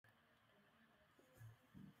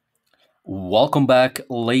Welcome back,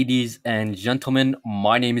 ladies and gentlemen.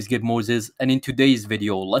 My name is Gibmoses, and in today's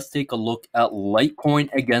video, let's take a look at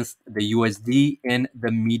Litecoin against the USD in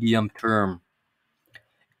the medium term.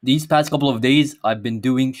 These past couple of days, I've been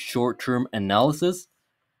doing short-term analysis.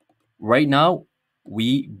 Right now,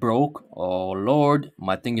 we broke. Oh Lord,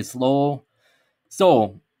 my thing is slow.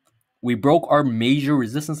 So we broke our major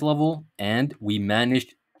resistance level, and we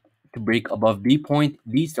managed to break above B point.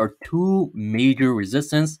 These are two major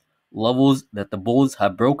resistance levels that the bulls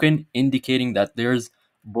have broken, indicating that there's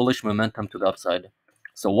bullish momentum to the upside.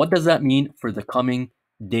 So what does that mean for the coming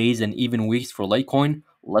days and even weeks for Litecoin?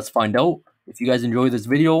 Let's find out. If you guys enjoy this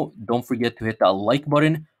video, don't forget to hit that like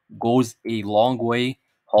button. Goes a long way,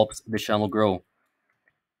 helps the channel grow.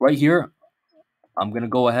 Right here, I'm going to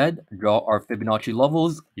go ahead, draw our Fibonacci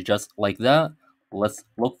levels just like that. Let's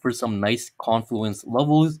look for some nice confluence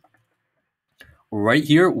levels. Right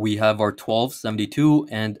here, we have our 1272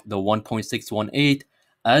 and the 1.618.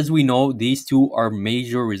 As we know, these two are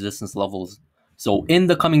major resistance levels. So in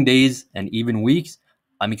the coming days and even weeks,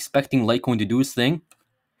 I'm expecting Litecoin to do its thing.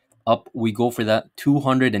 Up we go for that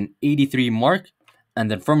 283 mark.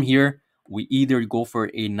 And then from here, we either go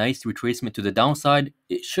for a nice retracement to the downside.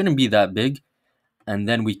 It shouldn't be that big. And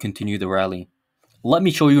then we continue the rally. Let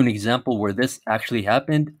me show you an example where this actually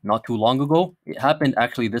happened not too long ago. It happened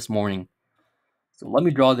actually this morning. So let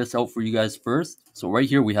me draw this out for you guys first. So right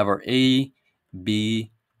here we have our A,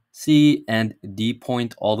 B, C, and D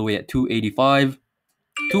point all the way at 285.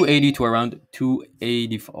 280 to around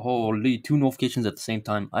 280. Holy, two notifications at the same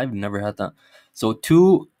time. I've never had that. So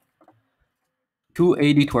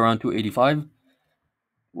 280 to around 285.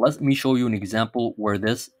 Let me show you an example where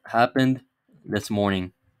this happened this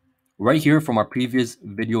morning. Right here from our previous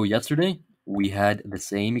video yesterday, we had the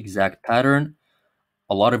same exact pattern.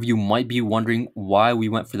 A lot of you might be wondering why we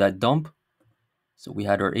went for that dump. So we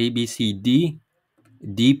had our A, B, C, D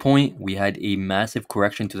point. We had a massive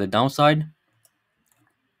correction to the downside.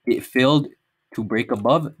 It failed to break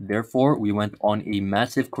above. Therefore, we went on a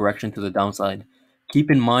massive correction to the downside.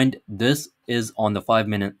 Keep in mind, this is on the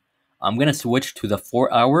 5-minute. I'm going to switch to the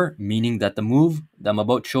 4-hour, meaning that the move that I'm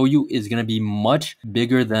about to show you is going to be much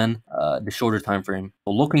bigger than the shorter time frame.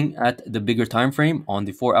 So looking at the bigger time frame on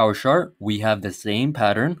the 4-hour chart, we have the same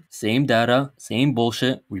pattern, same data, same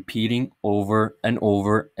bullshit repeating over and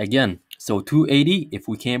over again. So 280, if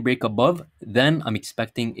we can't break above, then I'm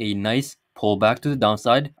expecting a nice pullback to the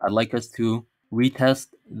downside. I'd like us to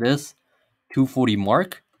retest this 240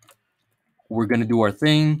 mark. We're going to do our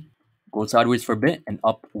thing, go sideways for a bit, and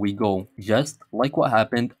up we go. Just like what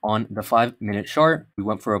happened on the 5-minute chart. We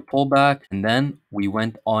went for a pullback, and then we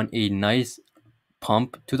went on a nice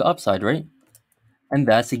pump to the upside, right? And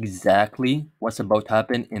that's exactly what's about to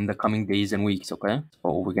happen in the coming days and weeks, okay?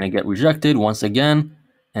 So we're going to get rejected once again,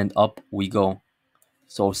 and up we go.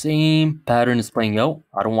 So same pattern is playing out.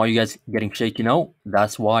 I don't want you guys getting shaken out.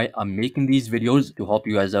 That's why I'm making these videos to help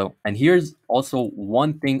you guys out. And here's also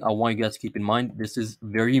one thing I want you guys to keep in mind. This is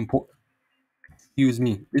very important. Excuse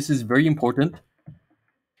me. This is very important.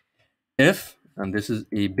 If, and this is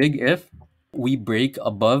a big if, we break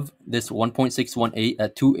above this 1.618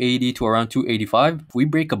 at 280 to around 285, if we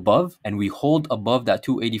break above and we hold above that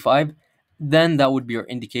 285, then that would be our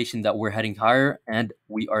indication that we're heading higher and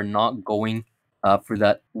we are not going for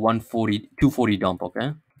that 240 dump,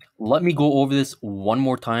 okay? Let me go over this one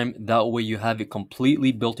more time. That way you have it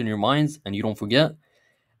completely built in your minds and you don't forget.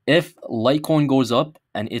 If Litecoin goes up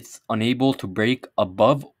and it's unable to break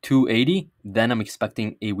above 280, then I'm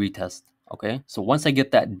expecting a retest. Okay, so once I get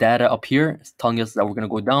that data up here, it's telling us that we're going to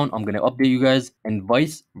go down, I'm going to update you guys, and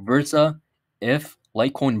vice versa. If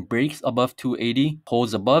Litecoin breaks above 280,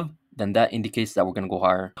 holds above, then that indicates that we're going to go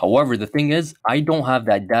higher. However, the thing is, I don't have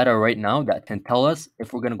that data right now that can tell us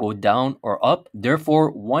if we're going to go down or up.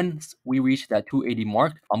 Therefore, once we reach that 280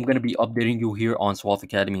 mark, I'm going to be updating you here on Swath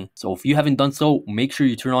Academy. So if you haven't done so, make sure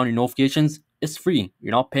you turn on your notifications. It's free.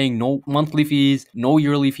 You're not paying no monthly fees, no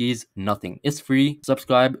yearly fees, nothing. It's free.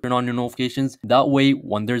 Subscribe, turn on your notifications. That way,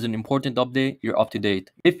 when there's an important update, you're up to date.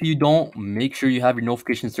 If you don't, make sure you have your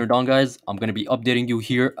notifications turned on, guys. I'm going to be updating you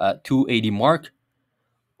here at 280 mark.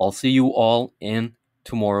 I'll see you all in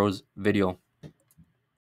tomorrow's video.